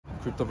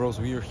Crypto Bros,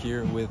 we are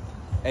here with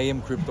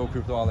AM Crypto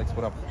Alex.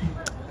 What up?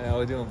 How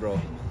you doing, bro?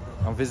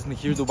 I'm visiting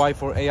here Dubai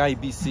for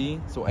Aibc,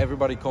 so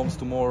everybody comes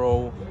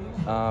tomorrow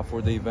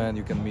for the event.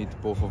 You can meet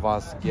both of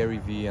us, Gary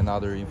V and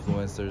other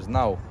influencers.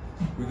 Now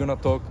we're gonna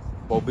talk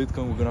about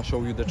Bitcoin. We're gonna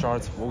show you the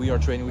charts, what we are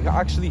trading. We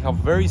actually have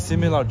very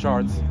similar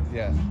charts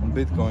on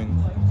Bitcoin,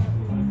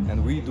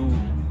 and we do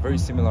very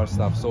similar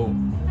stuff. So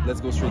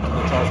let's go straight to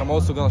the charts. I'm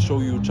also gonna show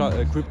you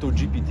Crypto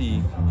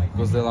GPT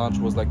because the launch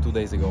was like 2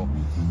 days ago.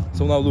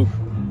 So now look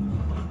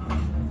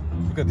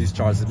at these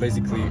charts. It's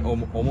basically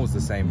almost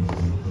the same.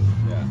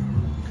 Yeah.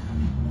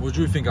 What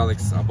do you think,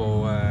 Alex,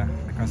 about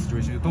the kind of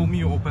situation? You told me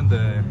you opened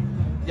the...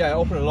 Yeah, I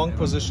opened a long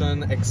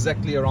position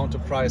exactly around the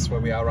price where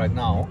we are right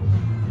now.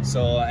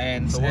 So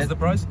what's the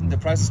price? The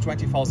price is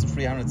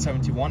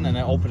 20,371, and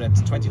I opened at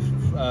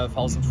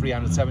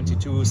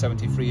 20,372,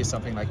 73,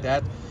 something like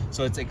that.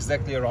 So it's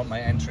exactly around my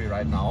entry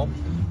right now,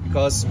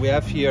 because we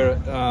have here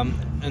a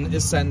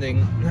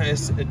descending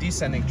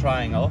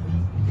triangle.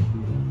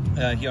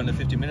 Here on the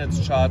 50 minutes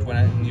chart.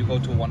 When you go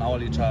to 1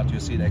 hourly chart, you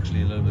see it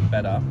actually a little bit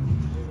better.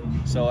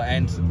 So,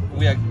 and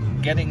we are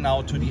getting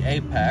now to the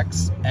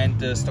apex, and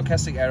the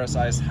stochastic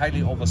RSI is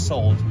highly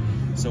oversold,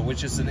 so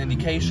which is an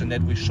indication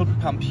that we should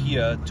pump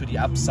here to the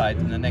upside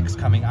in the next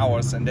coming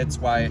hours, and that's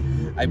why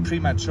I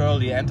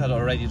prematurely entered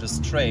already this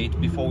trade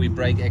before we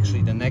break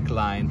actually the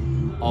neckline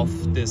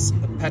of this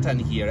pattern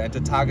here, and the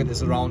target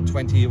is around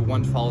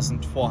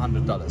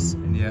 $21,400.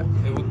 Yeah,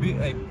 it would be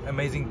an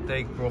amazing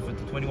take profit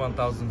to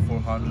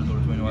 21,400 or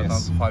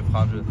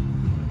 21,500.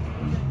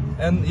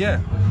 And yeah,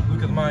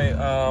 look at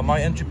my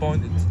entry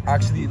point. It's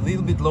actually a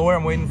little bit lower.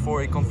 I'm waiting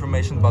for a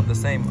confirmation, but the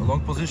same long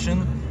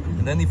position.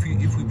 And then if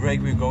we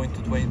break, we're going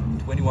to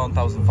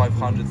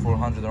 21,500,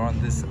 400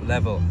 around this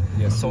level.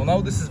 Yes. So now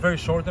this is very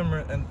short term.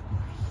 And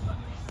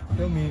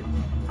tell me,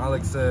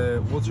 Alex,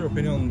 what's your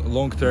opinion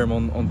long term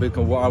on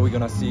Bitcoin? What are we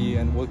gonna see,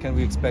 and what can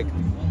we expect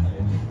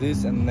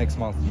this and next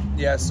month?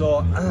 Yeah,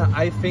 so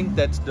I think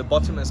that the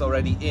bottom is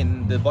already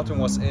in. The bottom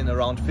was in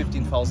around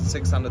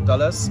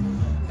 $15,600,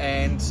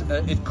 and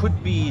it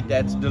could be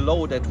that the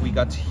low that we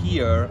got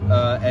here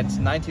at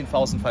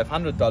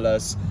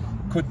 $19,500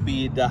 could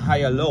be the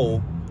higher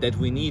low that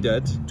we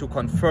needed to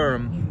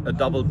confirm a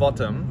double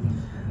bottom.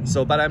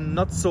 So, but I'm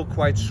not so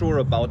quite sure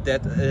about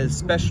that,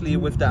 especially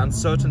with the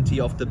uncertainty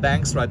of the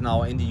banks right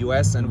now in the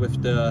US, and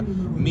with the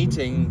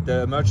meeting,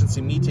 the emergency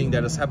meeting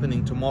that is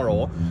happening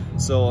tomorrow.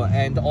 So,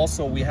 and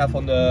also we have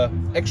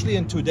actually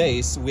in 2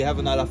 days, we have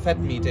another Fed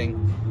meeting,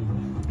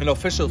 an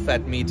official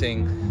Fed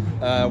meeting,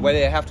 where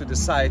they have to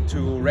decide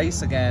to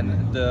raise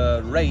again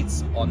the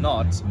rates or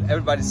not.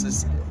 Everybody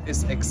is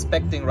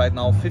expecting right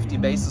now 50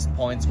 basis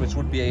points, which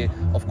would be,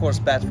 of course,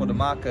 bad for the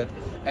market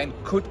and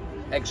could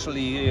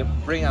actually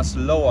bring us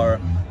lower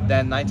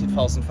than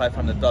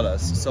 $19,500.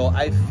 So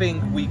I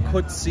think we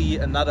could see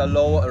another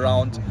low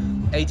around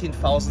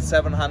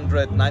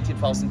 18,700,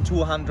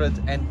 19,200,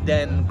 and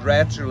then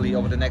gradually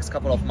over the next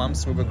couple of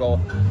months we will go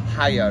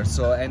higher.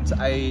 So, and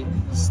I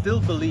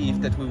still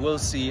believe that we will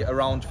see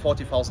around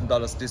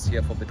 $40,000 this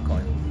year for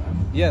Bitcoin.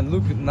 Yeah, and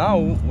look, now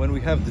when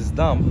we have this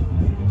dump,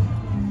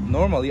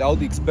 normally I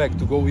would expect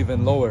to go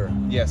even lower.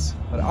 Yes.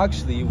 But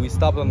actually we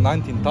stopped on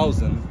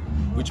 19,000,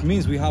 which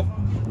means we have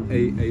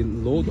a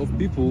lot of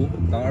people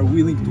that are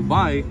willing to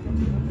buy,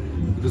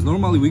 because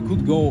normally we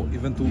could go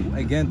even to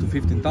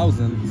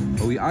 15,000,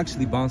 but we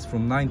actually bounced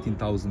from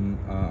 19,000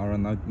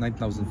 around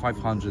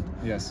 9,500.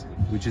 Yes,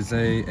 which is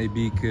a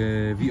big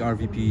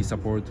VRVP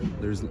support.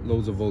 There's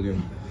loads of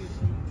volume.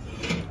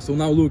 So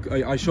now look,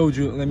 I showed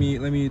you. Let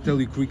me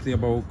tell you quickly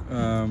about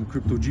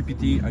Crypto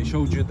GPT. I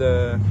showed you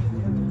the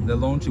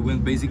launch. It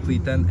went basically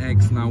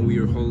 10x. Now we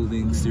are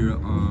holding still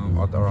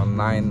at around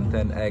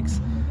 9-10x.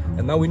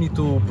 And now we need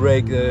to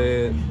break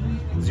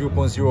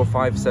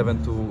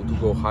 0.057 to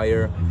go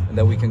higher, and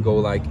then we can go,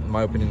 like, in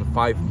my opinion,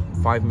 5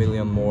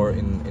 million more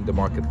in the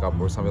market cap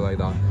or something like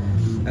that.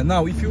 And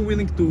now if you're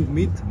willing to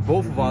meet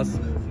both of us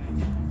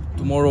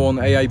tomorrow on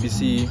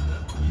Aibc,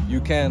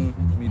 you can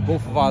meet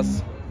both of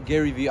us,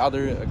 Gary V,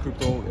 other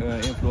crypto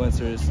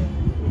influencers.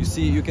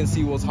 You can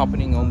see what's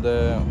happening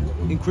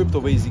in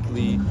crypto,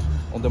 basically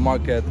on the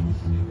market.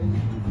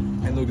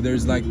 And look,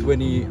 there's like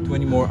 20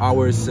 more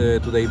hours to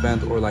the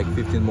event, or like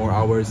 15 more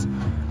hours.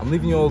 I'm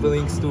leaving you all the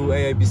links to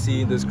Aibc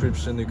in the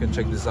description. You can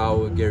check this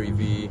out. Gary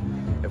V,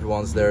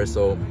 everyone's there.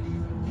 So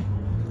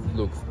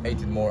look,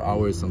 18 more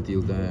hours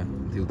until the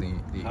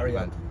event. Hurry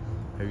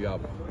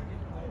up.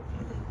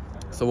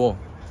 So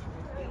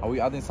are we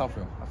adding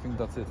something? I think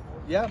that's it.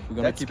 Yeah, we're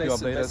gonna keep you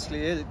updated. That's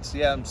basically it.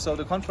 Yeah, so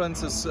the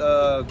conference is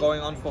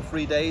going on for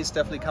 3 days.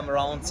 Definitely come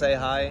around, say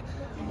hi.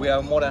 We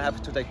are more than happy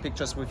to take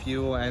pictures with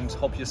you, and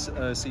hope you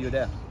see you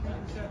there.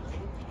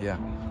 Yeah,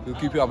 we'll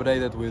keep you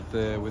updated with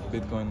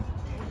Bitcoin,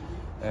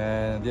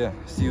 and yeah,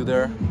 see you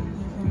there.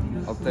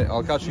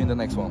 I'll catch you in the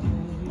next one.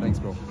 Thanks,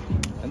 bro.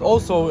 And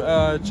also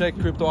check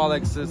Crypto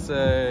Alex's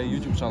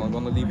YouTube channel. I'm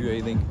gonna leave you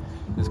a link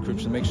in the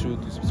description. Make sure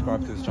to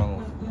subscribe to his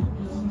channel.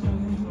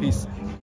 Peace.